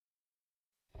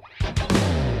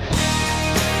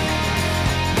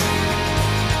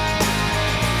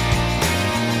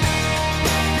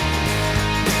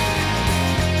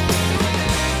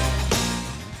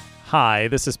Hi,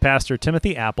 this is Pastor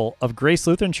Timothy Apple of Grace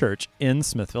Lutheran Church in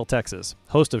Smithville, Texas,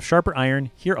 host of Sharper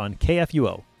Iron here on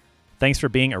KFUO. Thanks for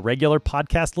being a regular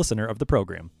podcast listener of the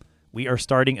program. We are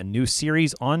starting a new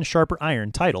series on Sharper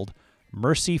Iron titled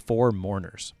Mercy for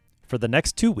Mourners. For the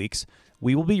next 2 weeks,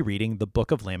 we will be reading the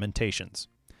Book of Lamentations.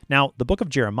 Now, the book of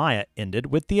Jeremiah ended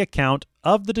with the account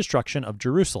of the destruction of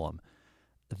Jerusalem.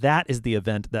 That is the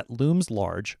event that looms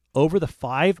large over the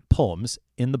 5 poems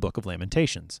in the Book of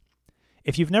Lamentations.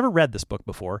 If you've never read this book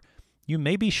before, you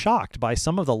may be shocked by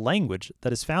some of the language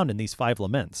that is found in these 5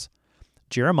 laments.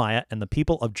 Jeremiah and the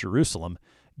people of Jerusalem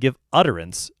give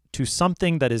utterance to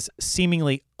something that is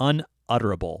seemingly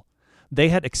unutterable. They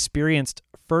had experienced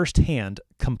firsthand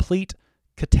complete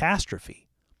catastrophe.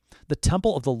 The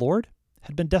temple of the Lord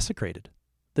had been desecrated.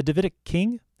 The Davidic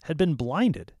king had been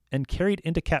blinded and carried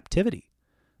into captivity.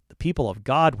 The people of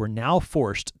God were now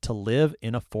forced to live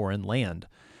in a foreign land.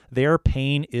 Their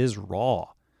pain is raw,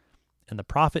 and the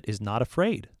prophet is not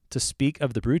afraid to speak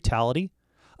of the brutality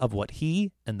of what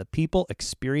he and the people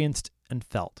experienced and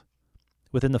felt.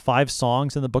 Within the 5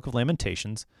 songs in the Book of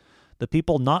Lamentations, the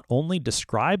people not only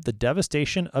describe the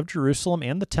devastation of Jerusalem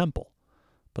and the temple,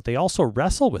 but they also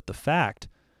wrestle with the fact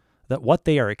that what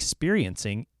they are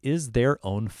experiencing is their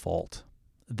own fault.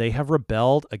 They have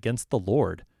rebelled against the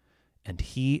Lord, and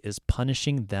he is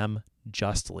punishing them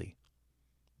justly.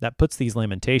 That puts these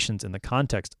lamentations in the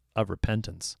context of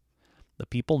repentance. The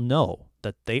people know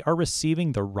that they are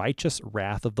receiving the righteous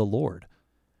wrath of the Lord.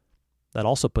 That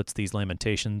also puts these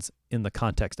lamentations in the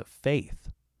context of faith.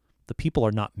 The people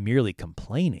are not merely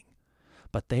complaining,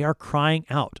 but they are crying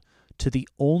out to the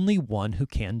only one who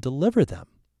can deliver them,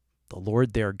 the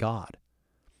Lord their God.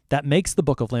 That makes the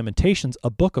Book of Lamentations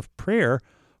a book of prayer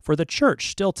for the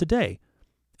church still today,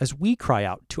 as we cry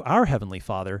out to our Heavenly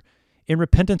Father in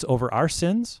repentance over our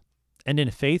sins, and in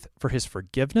faith for his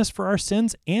forgiveness for our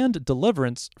sins and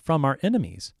deliverance from our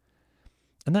enemies.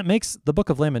 And that makes the Book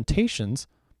of Lamentations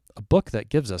a book that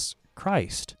gives us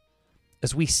Christ,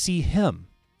 as we see him,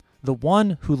 the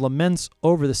one who laments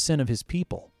over the sin of his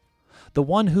people, the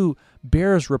one who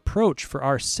bears reproach for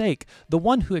our sake, the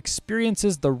one who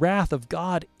experiences the wrath of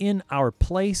God in our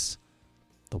place,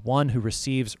 the one who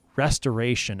receives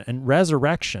restoration and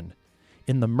resurrection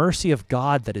in the mercy of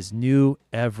God that is new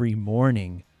every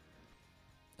morning.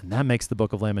 And that makes the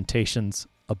Book of Lamentations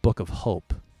a book of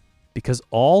hope, because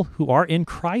all who are in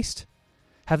Christ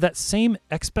have that same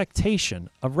expectation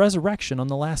of resurrection on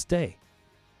the last day.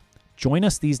 Join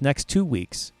us these next 2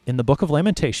 weeks in the Book of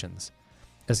Lamentations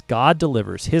as God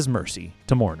delivers his mercy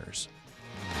to mourners.